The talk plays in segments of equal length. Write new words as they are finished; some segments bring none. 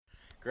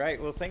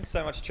Great. Well, thanks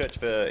so much, Church,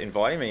 for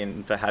inviting me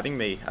and for having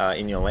me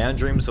in your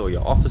lounge rooms or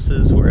your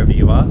offices, wherever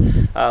you are.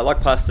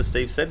 Like Pastor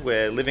Steve said,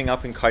 we're living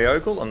up in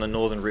Kyogle on the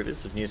northern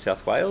rivers of New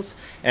South Wales,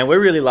 and we're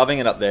really loving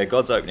it up there.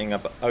 God's opening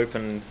up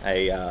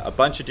a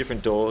bunch of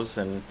different doors,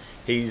 and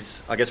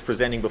He's, I guess,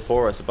 presenting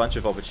before us a bunch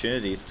of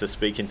opportunities to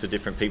speak into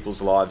different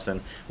people's lives,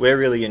 and we're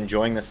really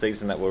enjoying the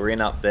season that we're in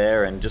up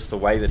there, and just the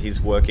way that He's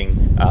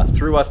working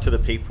through us to the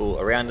people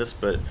around us,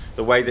 but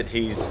the way that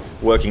He's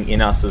working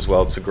in us as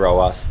well to grow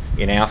us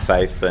in our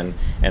faith and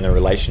the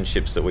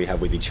relationships that we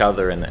have with each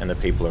other and the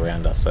people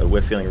around us. So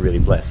we're feeling really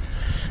blessed.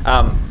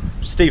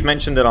 Steve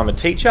mentioned that I'm a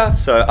teacher,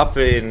 so up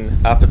at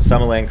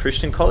Summerland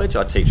Christian College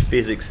I teach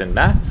physics and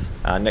maths.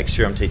 Next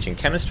year I'm teaching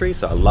chemistry,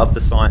 so I love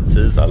the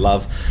sciences. I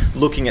love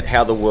looking at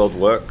how the world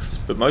works,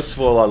 but most of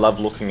all I love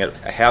looking at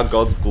how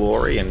God's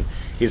glory and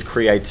His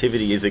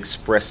creativity is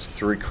expressed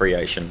through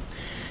creation.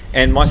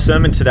 And my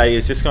sermon today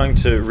is just going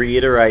to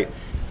reiterate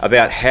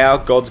about how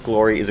God's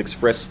glory is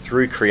expressed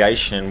through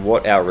creation,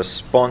 what our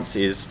response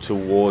is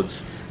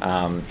towards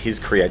His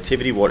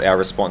creativity, what our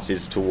response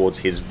is towards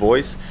His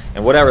voice,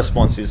 and what our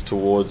response is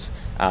towards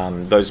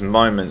those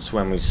moments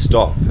when we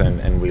stop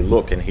and we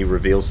look and He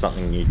reveals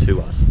something new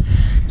to us.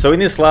 So in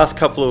this last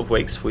couple of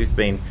weeks we've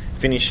been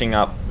finishing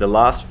up the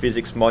last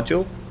physics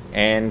module,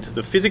 and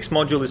the physics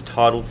module is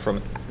titled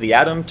From the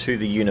Atom to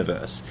the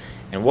Universe.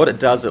 And what it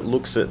does, it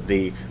looks at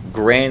the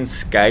grand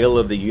scale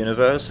of the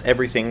universe,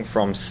 everything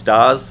from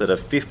stars that are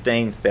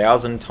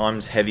 15,000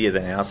 times heavier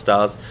than our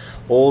stars,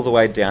 all the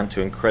way down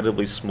to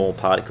incredibly small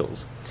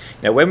particles.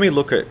 Now, when we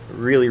look at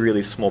really,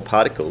 really small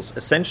particles,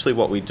 essentially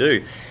what we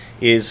do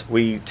is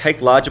we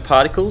take larger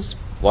particles,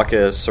 like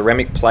a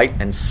ceramic plate,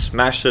 and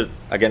smash it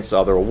against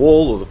either a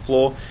wall or the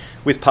floor.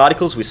 With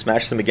particles, we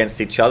smash them against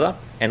each other,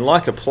 and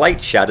like a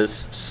plate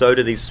shatters, so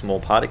do these small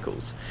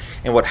particles.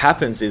 And what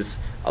happens is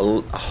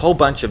a whole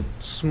bunch of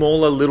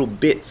smaller little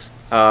bits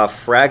are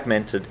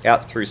fragmented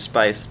out through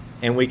space,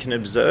 and we can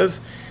observe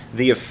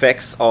the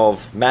effects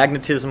of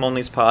magnetism on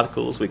these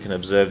particles. We can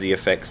observe the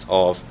effects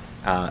of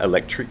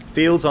electric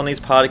fields on these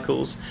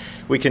particles.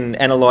 We can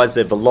analyze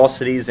their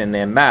velocities and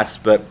their mass,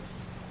 but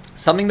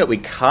something that we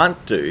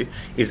can't do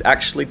is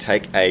actually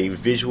take a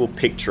visual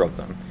picture of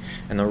them.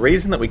 And the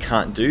reason that we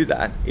can't do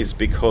that is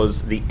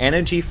because the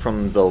energy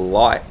from the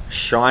light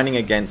shining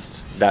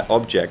against that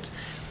object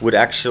would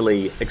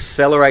actually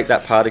accelerate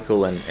that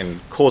particle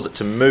and cause it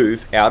to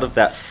move out of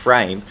that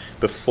frame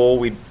before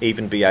we'd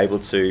even be able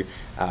to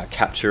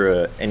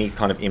capture any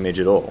kind of image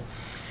at all.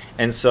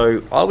 And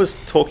so I was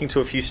talking to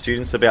a few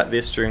students about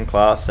this during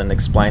class and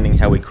explaining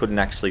how we couldn't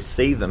actually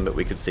see them, but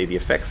we could see the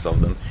effects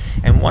of them.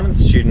 And one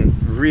student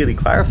really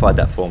clarified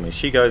that for me.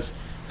 She goes,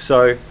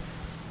 so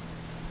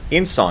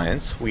in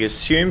science, we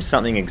assume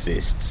something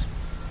exists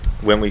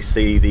when we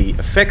see the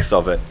effects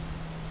of it,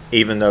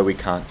 even though we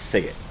can't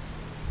see it.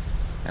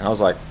 And I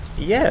was like,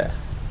 yeah,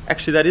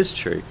 actually that is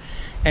true.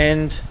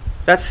 And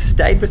that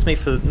stayed with me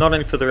for not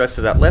only for the rest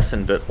of that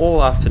lesson, but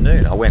all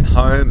afternoon. I went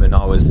home and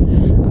I was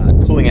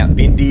pulling out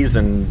bindies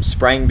and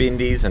spraying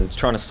bindies and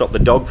trying to stop the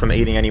dog from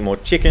eating any more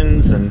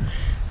chickens and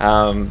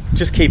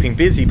just keeping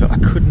busy. But I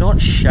could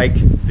not shake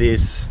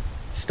this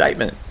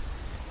statement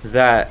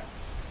that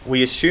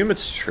we assume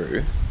it's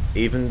true,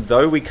 even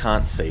though we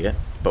can't see it,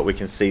 but we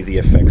can see the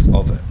effects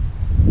of it.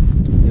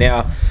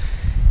 Now,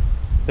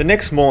 the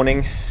next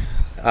morning,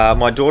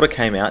 my daughter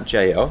came out,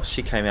 JL,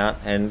 she came out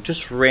and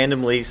just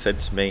randomly said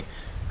to me,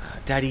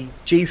 Daddy,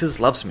 Jesus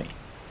loves me.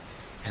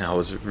 And I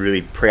was a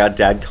really proud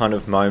dad kind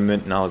of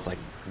moment, and I was like,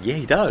 yeah,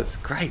 he does,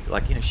 great.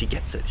 Like, she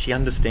gets it, she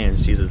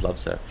understands Jesus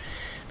loves her.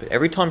 But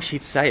every time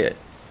she'd say it,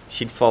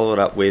 she'd follow it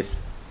up with,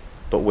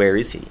 but where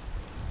is he?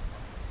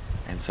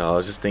 And so I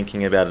was just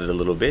thinking about it a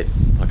little bit,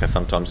 like I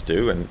sometimes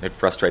do, and it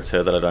frustrates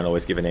her that I don't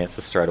always give an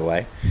answer straight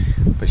away.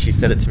 But she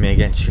said it to me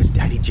again, she goes,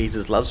 Daddy,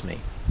 Jesus loves me.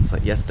 I was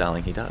like, yes,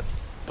 darling, he does.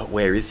 But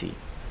where is he?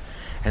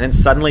 And then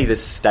suddenly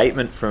this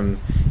statement from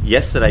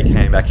yesterday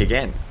came back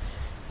again.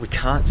 We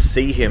can't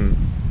see him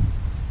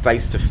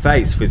face to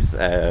face with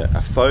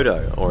a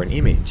photo or an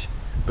image,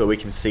 but we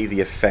can see the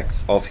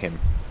effects of him.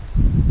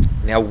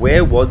 Now,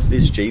 where was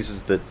this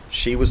Jesus that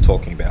she was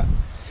talking about?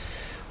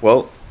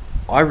 Well,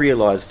 I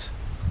realized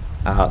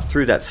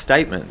through that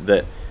statement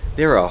that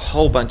there are a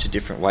whole bunch of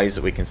different ways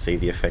that we can see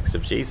the effects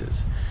of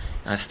Jesus.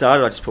 And I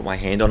just put my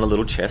hand on a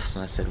little chest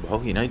and I said, well,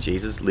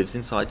 Jesus lives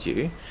inside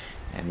you,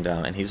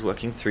 and he's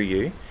working through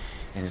you.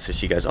 And so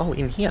she goes, oh,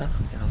 in here?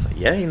 And I was like,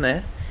 yeah, in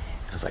there.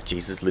 And I was like,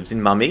 Jesus lives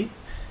in Mummy,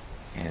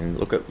 and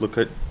look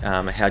at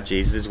how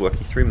Jesus is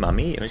working through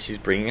Mummy. She's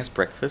bringing us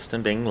breakfast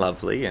and being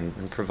lovely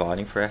and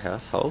providing for our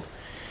household.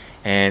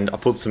 And I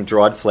pulled some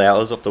dried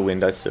flowers off the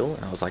windowsill,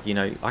 and I was like,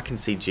 I can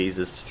see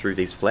Jesus through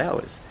these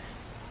flowers.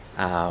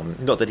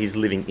 Not that he's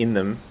living in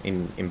them,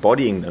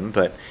 embodying them,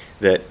 but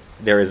that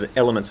there is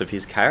elements of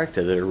his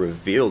character that are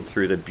revealed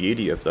through the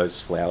beauty of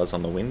those flowers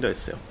on the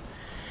windowsill.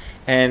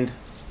 And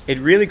it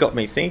really got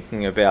me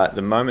thinking about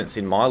the moments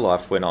in my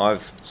life when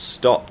I've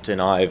stopped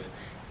and I've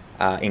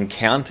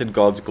encountered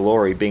God's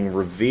glory being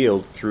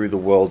revealed through the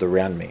world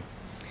around me.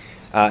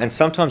 And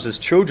sometimes as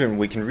children,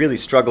 we can really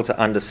struggle to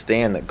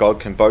understand that God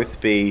can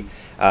both be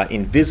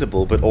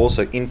invisible but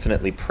also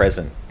infinitely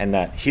present, and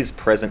that His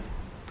presence,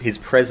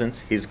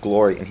 His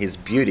glory, and His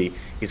beauty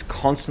is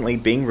constantly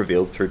being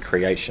revealed through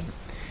creation.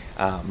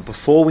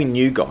 Before we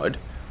knew God,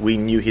 we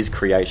knew His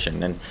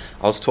creation. And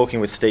I was talking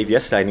with Steve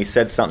yesterday, and he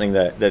said something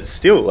that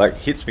still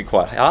hits me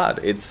quite hard.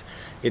 It's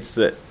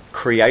that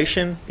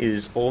creation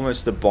is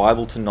almost the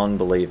Bible to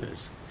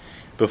non-believers.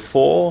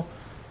 Before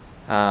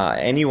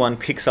anyone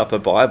picks up a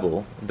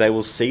Bible, they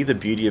will see the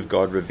beauty of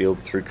God revealed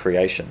through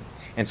creation.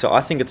 And so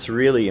I think it's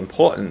really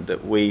important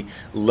that we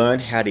learn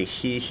how to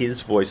hear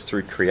His voice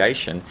through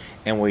creation,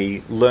 and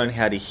we learn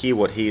how to hear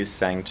what He is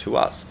saying to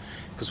us.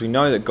 Because we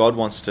know that God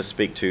wants to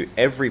speak to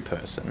every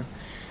person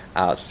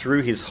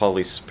through His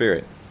Holy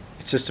Spirit.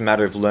 It's just a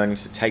matter of learning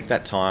to take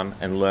that time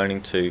and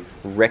learning to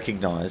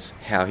recognize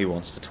how He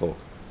wants to talk.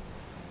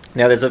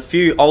 Now, there's a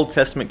few Old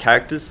Testament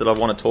characters that I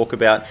want to talk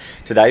about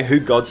today, who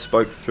God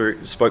spoke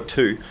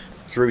to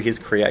through His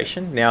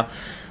creation. Now,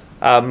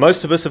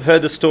 most of us have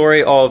heard the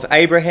story of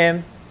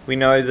Abraham. We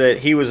know that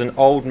he was an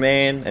old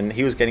man and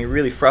he was getting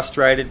really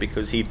frustrated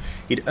because he'd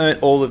earned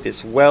all of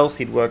this wealth.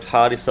 He'd worked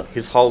hard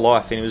his whole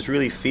life, and he was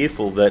really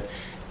fearful that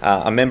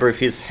a member of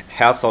his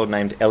household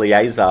named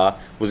Eliezer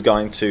was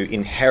going to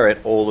inherit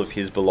all of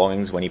his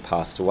belongings when he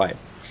passed away.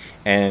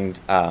 And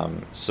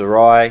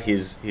Sarai,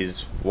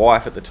 his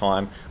wife at the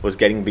time, was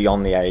getting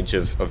beyond the age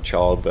of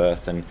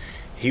childbirth, and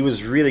he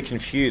was really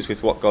confused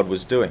with what God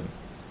was doing.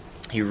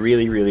 He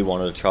really, really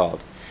wanted a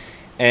child.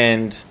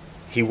 And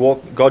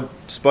God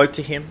spoke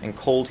to him and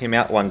called him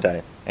out one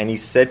day, and He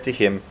said to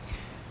him,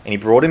 and He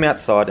brought him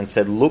outside and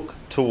said, "Look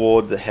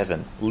toward the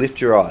heaven,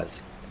 lift your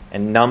eyes,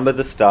 and number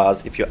the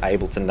stars if you're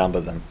able to number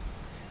them."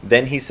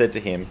 Then He said to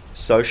him,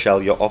 "So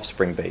shall your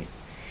offspring be."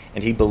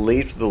 And he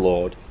believed the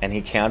Lord, and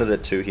He counted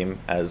it to him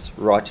as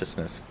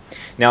righteousness.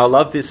 Now, I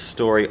love this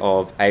story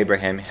of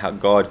Abraham, how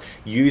God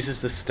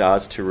uses the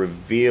stars to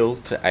reveal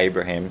to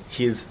Abraham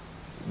His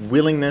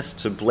willingness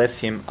to bless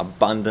him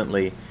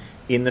abundantly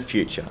in the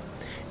future.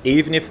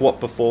 Even if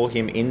what before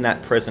him in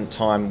that present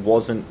time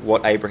wasn't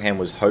what Abraham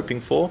was hoping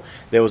for,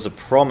 there was a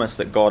promise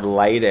that God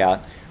laid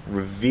out,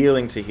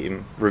 revealed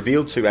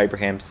to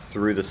Abraham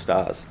through the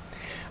stars.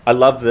 I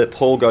love that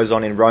Paul goes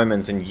on in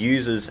Romans and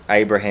uses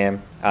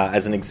Abraham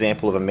as an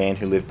example of a man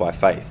who lived by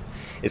faith.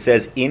 It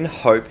says, "In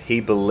hope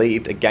he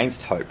believed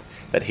against hope,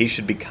 that he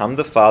should become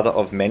the father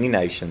of many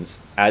nations,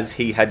 as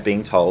he had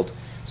been told,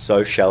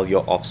 so shall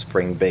your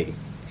offspring be."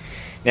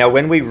 Now,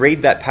 when we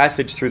read that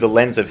passage through the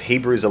lens of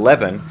Hebrews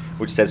 11,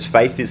 which says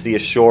faith is the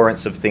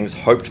assurance of things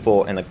hoped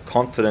for and the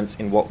confidence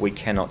in what we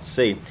cannot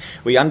see,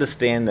 we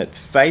understand that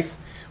faith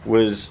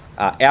was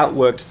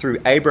outworked through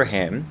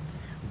Abraham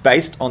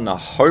based on the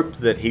hope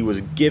that he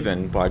was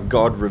given by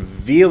God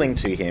revealing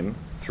to him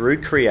through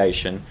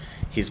creation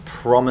His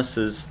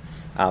promises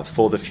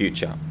for the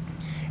future.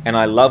 And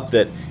I love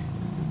that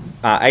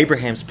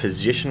Abraham's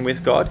position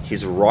with God,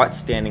 his right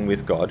standing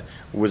with God,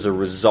 was a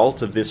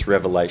result of this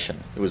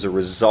revelation. It was a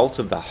result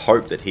of the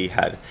hope that he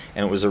had,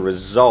 and it was a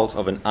result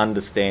of an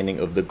understanding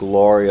of the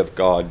glory of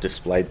God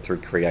displayed through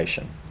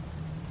creation.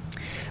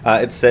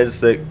 It says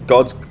that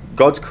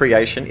God's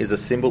creation is a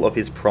symbol of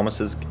His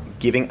promises,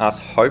 giving us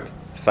hope,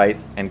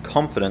 faith, and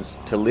confidence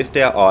to lift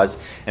our eyes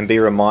and be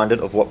reminded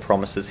of what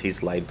promises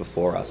He's laid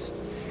before us.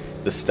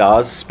 The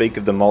stars speak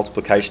of the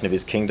multiplication of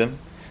His kingdom.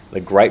 The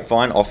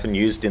grapevine, often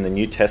used in the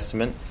New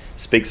Testament,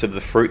 speaks of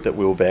the fruit that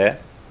we'll bear.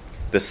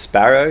 The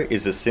sparrow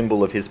is a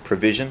symbol of His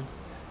provision.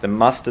 The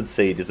mustard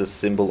seed is a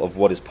symbol of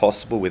what is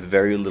possible with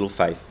very little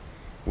faith.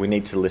 We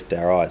need to lift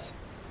our eyes.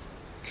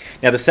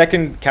 Now, the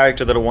second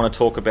character that I want to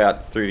talk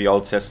about through the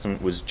Old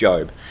Testament was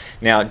Job.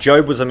 Now,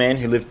 Job was a man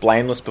who lived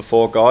blameless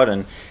before God,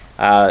 and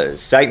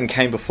Satan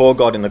came before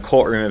God in the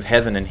courtroom of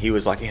heaven, and he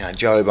was like,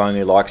 Job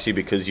only likes you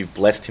because you've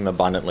blessed him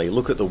abundantly.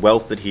 Look at the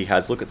wealth that he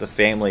has. Look at the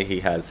family he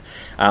has.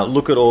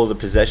 Look at all the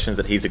possessions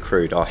that he's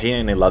accrued. Oh, he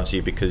only loves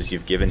you because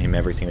you've given him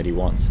everything that he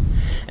wants.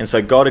 And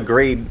so God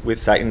agreed with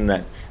Satan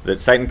that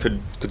Satan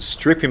could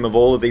strip him of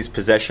all of these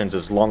possessions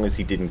as long as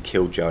he didn't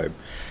kill Job.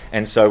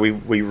 And so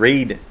we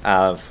read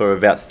for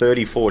about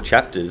 34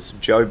 chapters,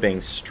 Job being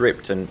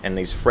stripped, and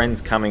these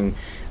friends coming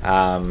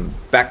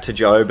back to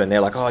Job, and they're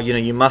like,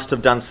 you must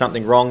have done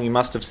something wrong. You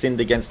must have sinned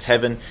against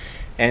heaven.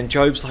 And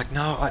Job's like,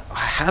 no, I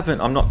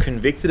haven't. I'm not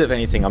convicted of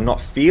anything. I'm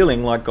not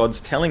feeling like God's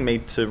telling me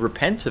to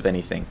repent of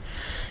anything.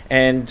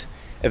 And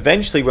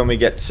eventually when we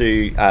get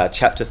to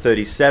chapter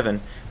 37,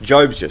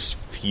 Job's just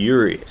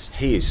furious.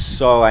 He is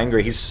so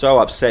angry. He's so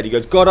upset. He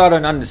goes, God, I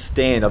don't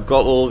understand. I've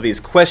got all of these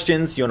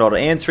questions. You're not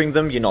answering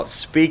them. You're not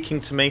speaking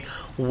to me.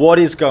 What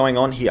is going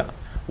on here?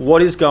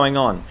 What is going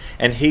on?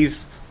 And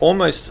he's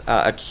almost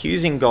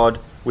accusing God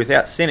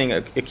without sinning,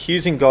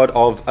 accusing God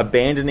of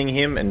abandoning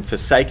him and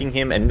forsaking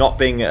him and not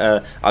being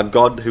a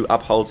God who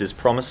upholds His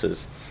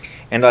promises.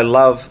 And I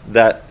love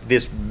that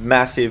this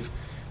massive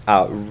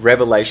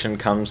revelation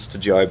comes to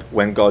Job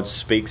when God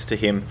speaks to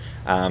him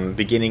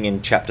beginning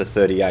in chapter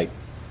 38.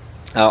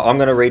 I'm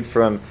going to read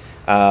from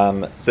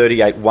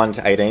 38, 1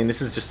 to 18.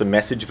 This is just the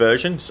Message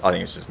version. I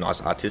think it's just a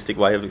nice artistic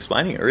way of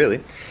explaining it,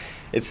 really.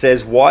 It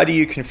says, "Why do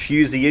you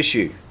confuse the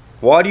issue?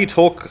 Why do you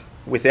talk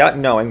without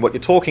knowing what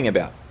you're talking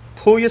about?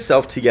 Pull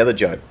yourself together,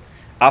 Job.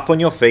 Up on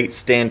your feet,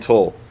 stand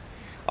tall.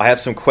 I have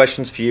some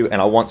questions for you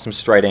and I want some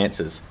straight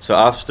answers." So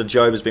after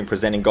Job has been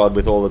presenting God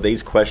with all of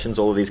these questions,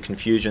 all of these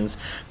confusions,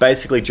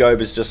 basically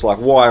Job is just like,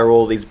 why are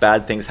all these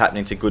bad things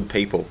happening to good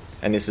people?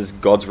 And this is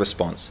God's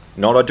response.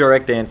 Not a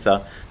direct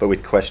answer, but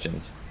with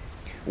questions.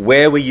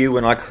 "Where were you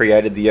when I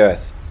created the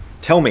earth?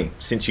 Tell me,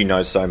 since you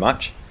know so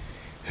much.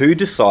 Who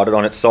decided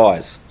on its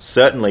size?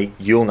 Certainly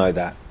you'll know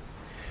that.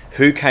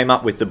 Who came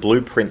up with the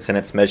blueprints and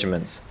its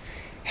measurements?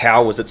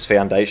 How was its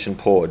foundation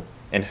poured?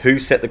 And who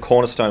set the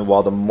cornerstone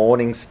while the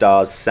morning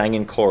stars sang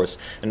in chorus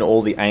and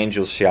all the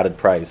angels shouted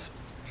praise?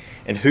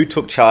 And who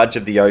took charge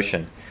of the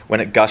ocean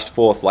when it gushed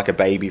forth like a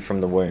baby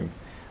from the womb?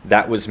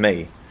 That was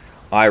me.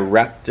 I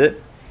wrapped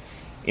it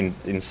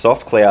in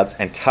soft clouds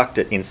and tucked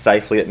it in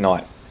safely at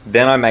night.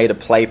 Then I made a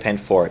playpen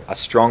for it, a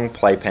strong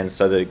playpen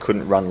so that it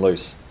couldn't run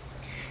loose.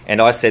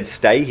 And I said,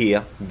 stay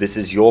here, this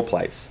is your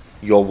place.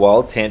 Your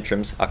wild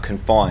tantrums are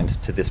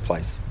confined to this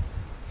place.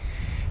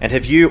 And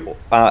have you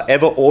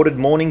ever ordered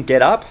morning,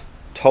 get up?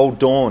 Told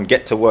dawn,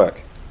 get to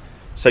work?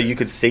 So you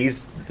could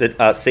seize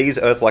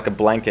earth like a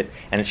blanket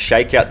and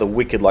shake out the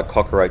wicked like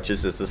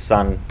cockroaches as the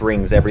sun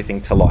brings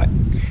everything to light.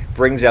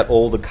 Brings out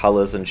all the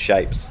colours and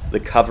shapes. The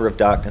cover of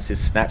darkness is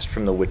snatched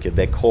from the wicked.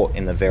 They're caught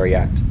in the very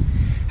act.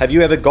 Have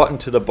you ever gotten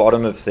to the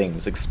bottom of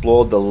things,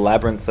 explored the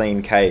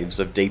labyrinthine caves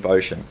of deep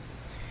ocean?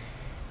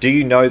 Do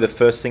you know the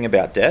first thing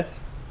about death?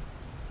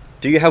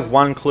 Do you have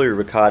one clue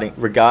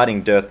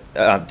regarding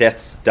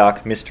death's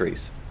dark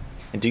mysteries?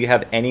 And do you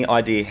have any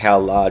idea how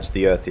large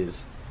the earth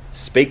is?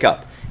 Speak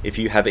up if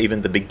you have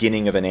even the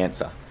beginning of an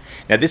answer.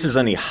 Now, this is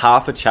only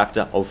half a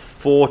chapter of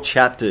 4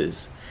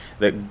 chapters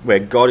where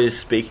God is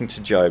speaking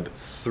to Job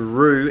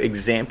through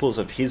examples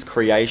of his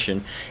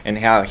creation and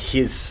how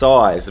his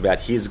size, about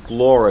his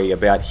glory,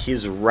 about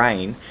his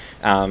reign,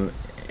 and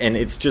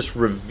it's just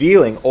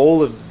revealing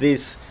all of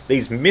these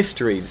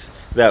mysteries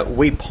that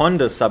we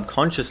ponder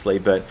subconsciously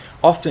but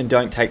often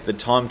don't take the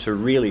time to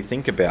really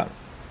think about.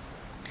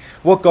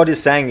 What God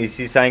is saying is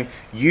he's saying,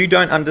 you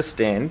don't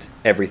understand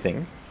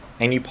everything,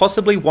 and you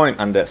possibly won't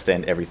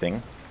understand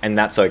everything, and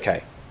that's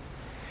okay.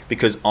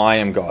 Because I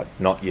am God,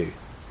 not you.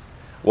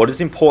 What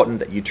is important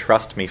that you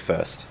trust me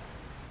first,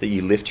 that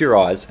you lift your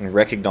eyes and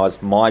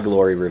recognize my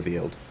glory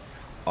revealed.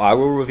 I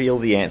will reveal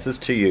the answers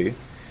to you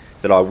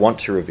that I want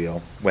to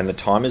reveal when the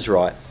time is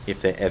right,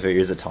 if there ever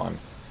is a time.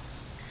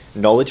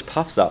 Knowledge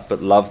puffs up,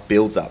 but love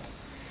builds up.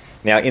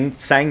 Now, in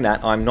saying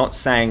that, I'm not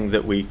saying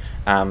that we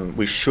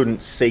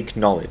shouldn't seek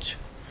knowledge.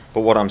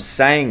 But what I'm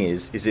saying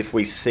is if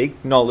we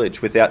seek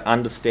knowledge without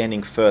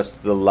understanding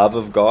first the love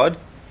of God,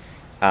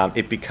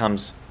 it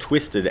becomes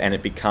twisted and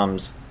it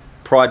becomes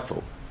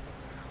prideful.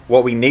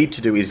 What we need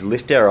to do is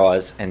lift our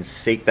eyes and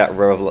seek that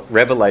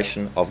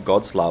revelation of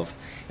God's love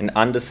and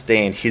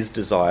understand his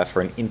desire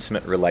for an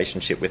intimate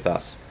relationship with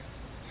us.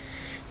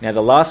 Now,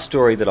 the last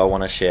story that I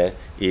want to share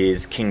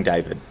is King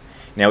David.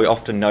 Now, we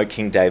often know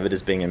King David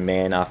as being a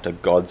man after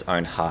God's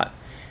own heart.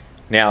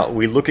 Now,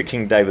 we look at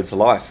King David's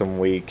life and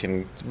we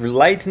can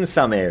relate in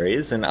some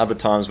areas, and other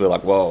times we're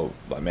like, whoa,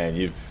 man,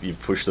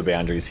 you've pushed the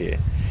boundaries here.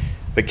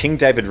 But King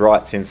David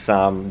writes in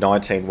Psalm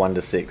 19,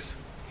 1-6,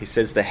 he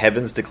says, the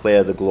heavens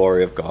declare the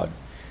glory of God.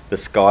 The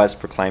skies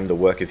proclaim the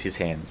work of his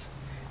hands.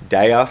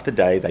 Day after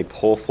day they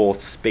pour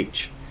forth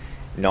speech.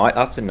 Night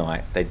after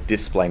night they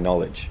display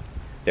knowledge.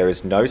 There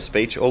is no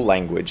speech or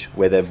language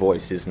where their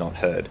voice is not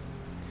heard.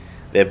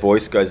 Their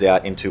voice goes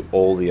out into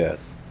all the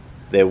earth,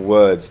 their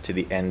words to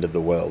the end of the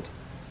world.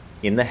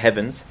 In the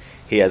heavens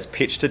he has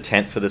pitched a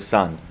tent for the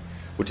sun,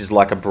 which is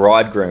like a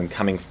bridegroom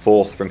coming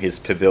forth from his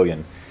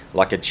pavilion,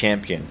 like a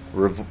champion,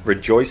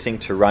 rejoicing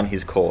to run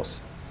his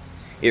course.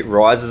 It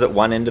rises at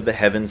one end of the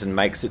heavens and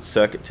makes its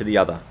circuit to the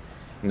other.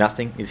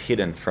 Nothing is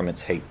hidden from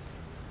its heat.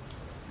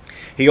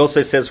 He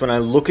also says, when I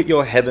look at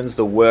your heavens,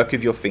 the work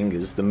of your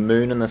fingers, the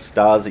moon and the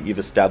stars that you've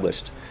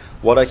established,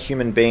 what are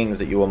human beings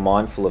that you are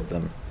mindful of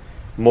them,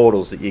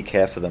 mortals that you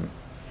care for them?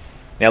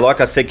 Now,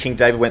 like I said, King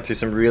David went through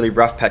some really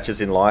rough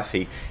patches in life.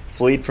 He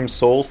fled from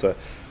Saul for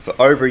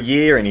over a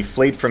year, and he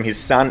fled from his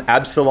son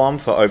Absalom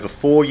for over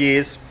 4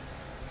 years.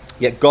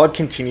 Yet God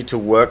continued to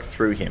work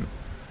through him.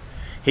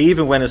 He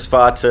even went as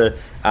far to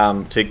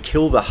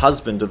kill the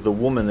husband of the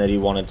woman that he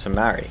wanted to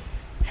marry.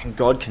 And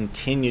God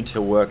continued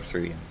to work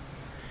through him.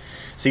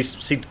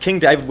 See, King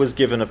David was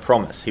given a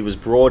promise. He was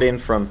brought in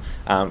from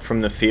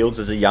the fields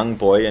as a young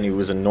boy, and he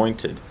was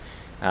anointed.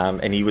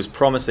 And he was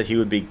promised that he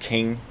would be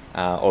king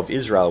of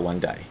Israel one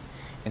day.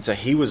 And so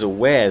he was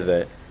aware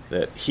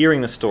that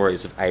hearing the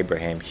stories of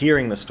Abraham,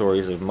 hearing the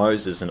stories of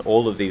Moses and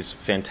all of these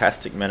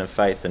fantastic men of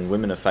faith and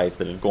women of faith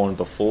that had gone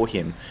before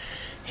him,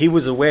 he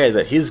was aware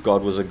that his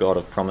God was a God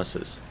of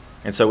promises.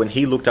 And so when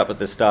he looked up at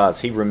the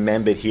stars, he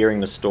remembered hearing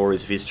the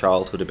stories of his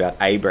childhood about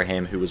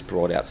Abraham who was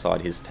brought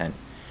outside his tent.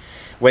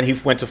 When he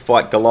went to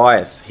fight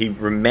Goliath, he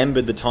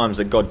remembered the times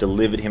that God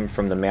delivered him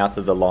from the mouth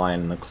of the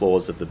lion and the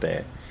claws of the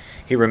bear.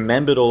 He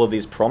remembered all of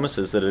these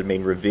promises that had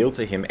been revealed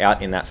to him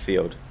out in that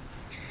field.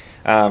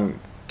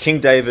 King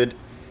David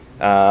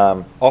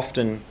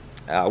often,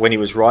 when he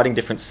was writing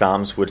different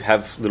psalms, would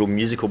have little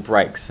musical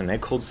breaks, and they're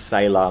called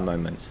Selah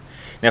moments.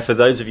 Now, for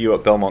those of you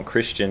at Belmont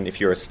Christian, if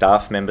you're a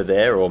staff member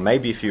there, or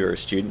maybe if you're a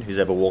student who's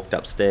ever walked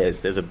upstairs,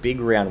 there's a big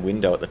round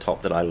window at the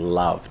top that I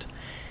loved.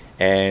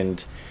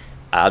 And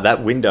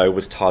that window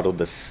was titled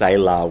the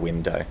Selah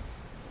window.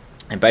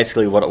 And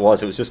basically what it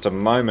was just a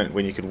moment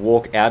when you could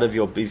walk out of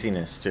your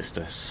busyness just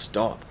to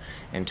stop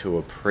and to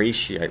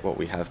appreciate what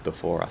we have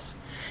before us.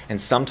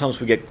 And sometimes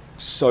we get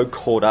so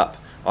caught up,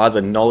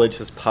 either knowledge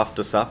has puffed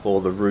us up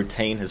or the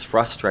routine has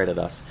frustrated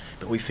us,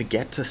 but we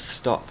forget to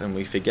stop and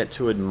we forget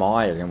to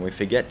admire and we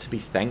forget to be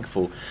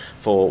thankful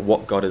for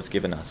what God has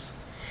given us.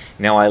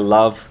 Now, I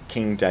love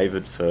King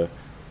David for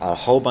a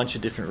whole bunch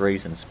of different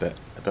reasons, but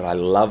I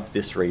love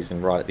this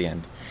reason right at the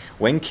end.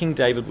 When King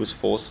David was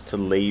forced to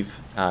leave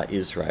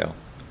Israel,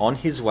 on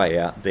his way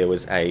out, there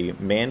was a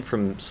man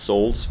from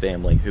Saul's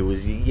family who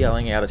was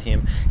yelling out at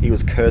him. He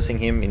was cursing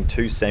him in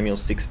 2 Samuel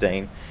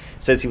 16. It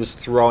says he was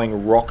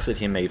throwing rocks at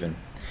him even.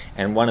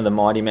 And one of the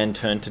mighty men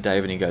turned to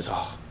David and he goes,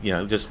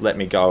 just let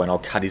me go and I'll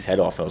cut his head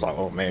off. I was like,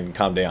 oh man,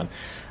 calm down.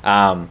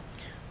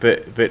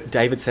 But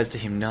David says to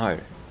him, no.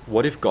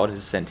 What if God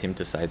has sent him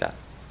to say that?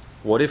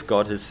 What if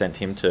God has sent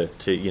him to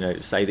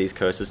say these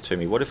curses to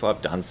me? What if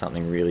I've done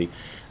something really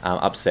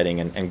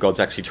upsetting and God's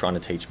actually trying to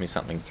teach me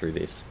something through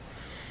this?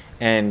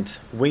 And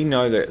we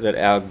know that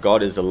our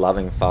God is a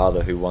loving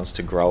Father who wants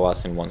to grow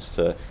us and wants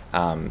to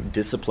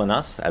discipline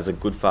us as a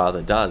good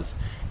Father does.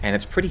 And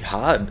it's pretty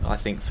hard, I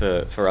think,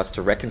 for us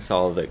to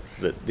reconcile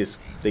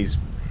these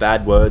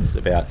bad words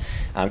about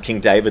King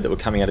David that were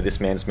coming out of this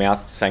man's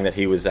mouth, saying that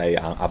he was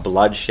a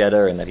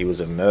bloodshedder and that he was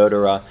a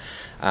murderer.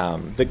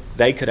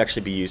 They could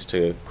actually be used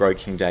to grow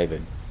King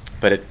David.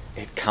 But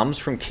it comes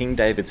from King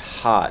David's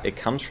heart. It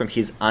comes from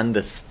his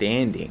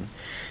understanding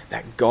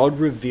that God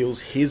reveals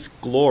his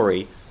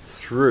glory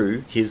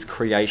through his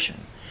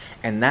creation.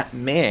 And that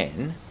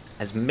man,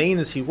 as mean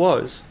as he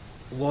was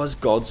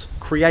God's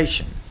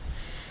creation.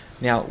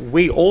 Now,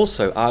 we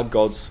also are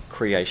God's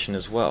creation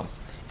as well.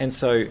 And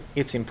so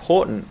it's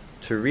important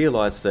to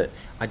realize that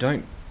I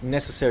don't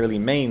necessarily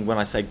mean when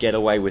I say get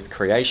away with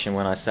creation,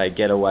 when I say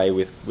get away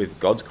with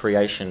God's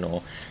creation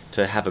or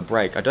to have a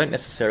break, I don't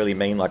necessarily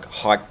mean like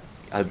hike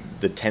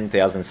the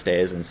 10,000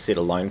 stairs and sit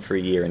alone for a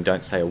year and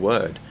don't say a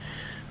word.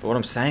 But what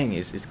I'm saying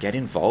is get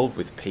involved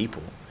with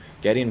people.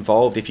 Get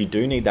involved if you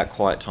do need that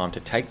quiet time to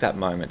take that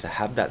moment, to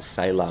have that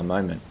Selah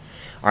moment.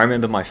 I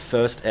remember my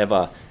first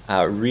ever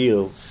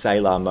real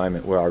Selah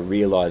moment where I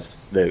realized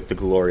the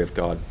glory of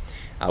God.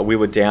 We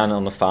were down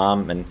on the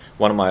farm and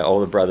one of my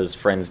older brother's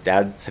friends'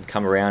 dads had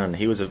come around and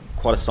he was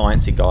quite a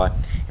sciencey guy.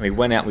 And we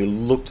went out and we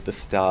looked at the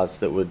stars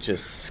that were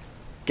just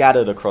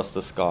scattered across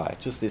the sky.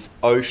 Just this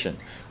ocean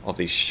of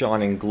these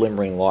shining,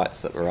 glimmering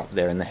lights that were up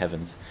there in the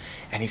heavens.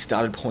 And he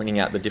started pointing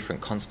out the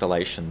different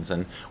constellations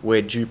and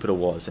where Jupiter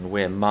was and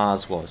where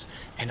Mars was.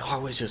 And I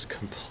was just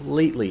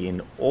completely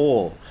in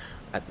awe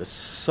at the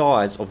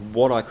size of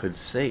what I could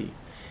see.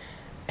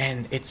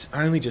 And it's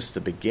only just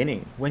the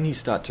beginning. When you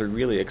start to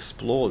really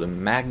explore the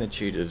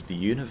magnitude of the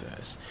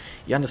universe,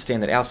 you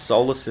understand that our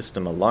solar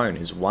system alone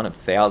is one of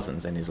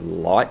thousands and is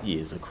light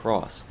years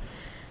across.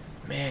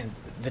 Man,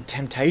 the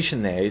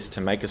temptation there is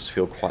to make us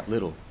feel quite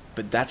little.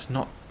 But that's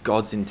not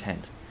God's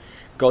intent.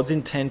 God's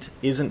intent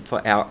isn't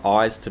for our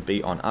eyes to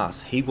be on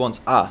us. He wants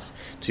us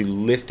to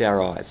lift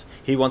our eyes.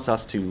 He wants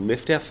us to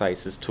lift our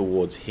faces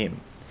towards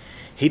Him.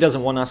 He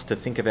doesn't want us to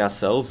think of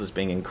ourselves as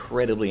being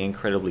incredibly,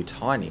 incredibly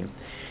tiny.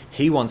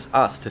 He wants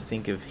us to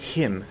think of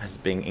Him as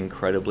being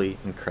incredibly,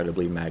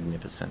 incredibly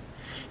magnificent.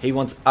 He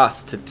wants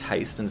us to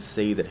taste and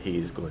see that He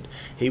is good.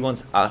 He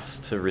wants us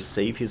to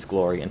receive His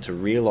glory and to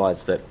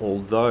realize that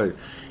although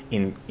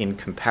in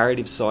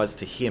comparative size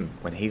to Him,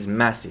 when He's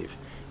massive,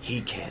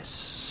 He cares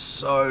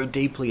so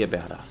deeply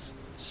about us.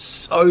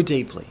 So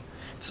deeply.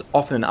 It's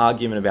often an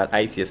argument about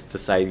atheists to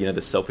say,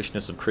 the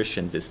selfishness of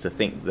Christians is to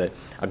think that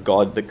a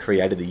God that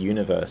created the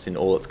universe in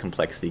all its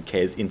complexity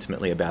cares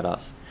intimately about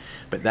us.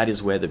 But that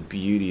is where the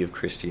beauty of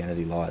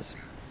Christianity lies.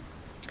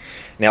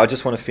 Now, I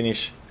just want to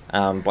finish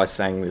by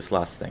saying this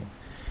last thing.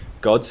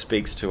 God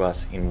speaks to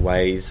us in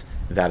ways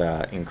that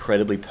are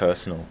incredibly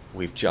personal.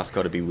 We've just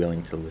got to be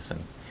willing to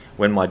listen.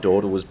 When my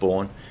daughter was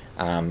born,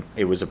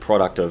 it was a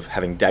product of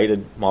having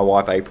dated my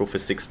wife April for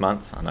 6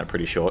 months, I know,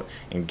 pretty short,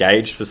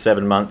 engaged for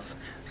 7 months,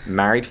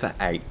 married for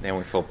 8, then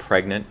we fell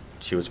pregnant.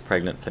 She was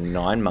pregnant for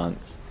 9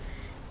 months.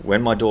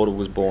 When my daughter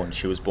was born,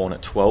 she was born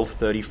at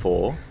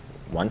 12:34,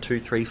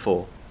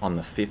 1234, on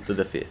the 5th of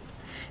the 5th,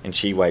 and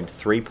she weighed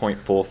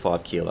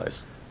 3.45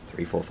 kilos,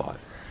 345.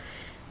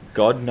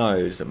 God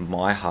knows that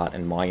my heart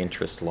and my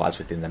interest lies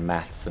within the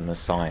maths and the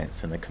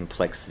science and the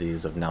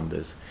complexities of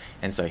numbers,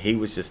 and so He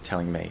was just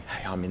telling me,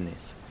 hey, I'm in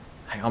this.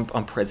 Hey,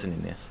 I'm present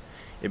in this.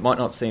 It might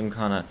not seem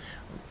kind of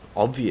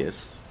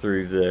obvious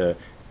through the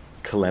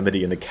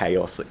calamity and the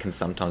chaos that can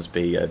sometimes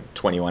be a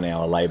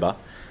 21-hour labour,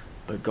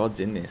 but God's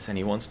in this and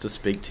He wants to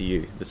speak to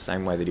you the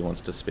same way that He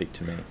wants to speak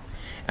to me.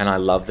 And I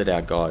love that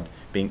our God,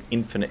 being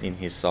infinite in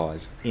his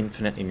size,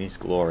 infinite in his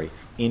glory,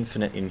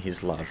 infinite in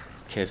his love,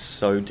 cares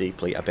so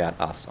deeply about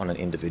us on an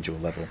individual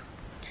level.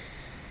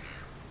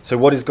 So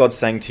what is God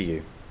saying to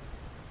you?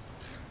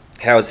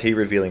 How is he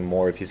revealing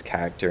more of his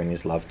character and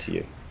his love to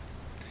you?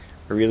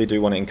 I really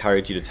do want to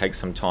encourage you to take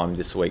some time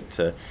this week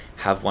to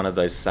have one of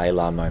those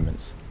Selah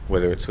moments,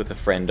 whether it's with a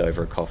friend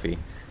over a coffee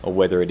or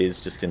whether it is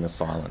just in the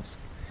silence.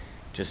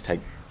 Just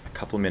take a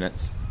couple of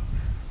minutes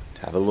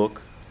to have a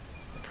look,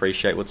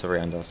 appreciate what's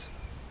around us,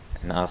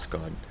 and ask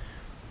God,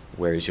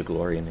 where is your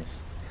glory in this?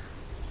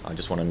 I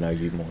just want to know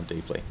you more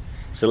deeply.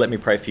 So let me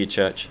pray for your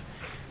church,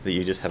 that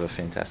you just have a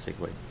fantastic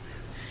week.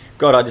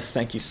 God, I just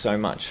thank you so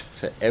much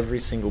for every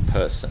single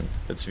person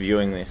that's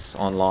viewing this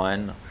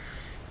online.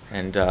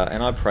 And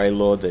I pray,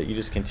 Lord, that you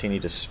just continue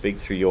to speak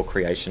through your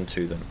creation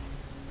to them.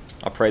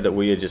 I pray that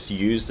we are just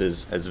used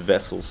as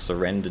vessels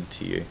surrendered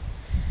to you.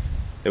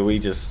 That we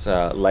just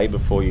lay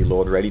before you,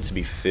 Lord, ready to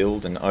be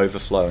filled and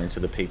overflow into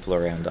the people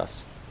around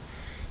us.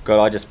 God,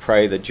 I just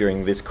pray that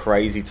during this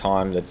crazy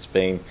time that's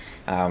been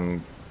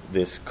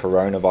this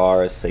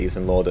coronavirus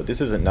season, Lord, that this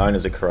isn't known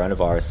as a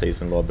coronavirus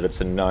season, Lord, but it's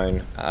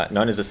known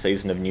as a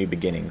season of new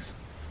beginnings.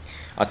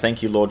 I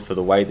thank you, Lord, for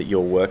the way that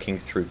you're working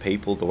through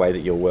people, the way that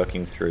you're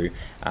working through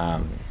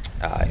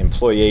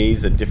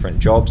employees at different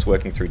jobs,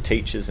 working through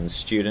teachers and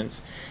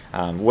students,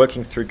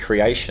 working through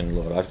creation,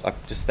 Lord. I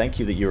just thank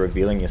you that you're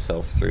revealing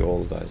yourself through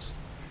all of those.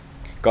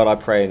 God, I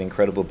pray an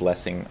incredible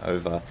blessing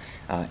over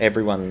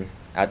everyone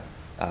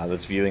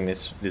that's viewing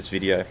this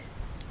video.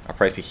 I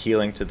pray for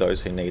healing to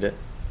those who need it.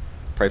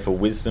 Pray for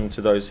wisdom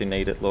to those who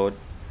need it, Lord.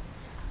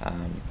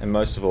 And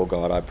most of all,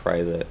 God, I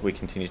pray that we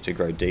continue to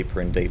grow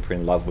deeper and deeper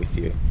in love with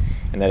you,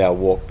 and that our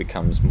walk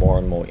becomes more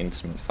and more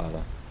intimate,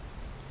 Father.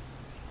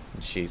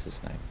 In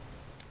Jesus' name,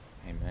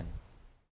 amen.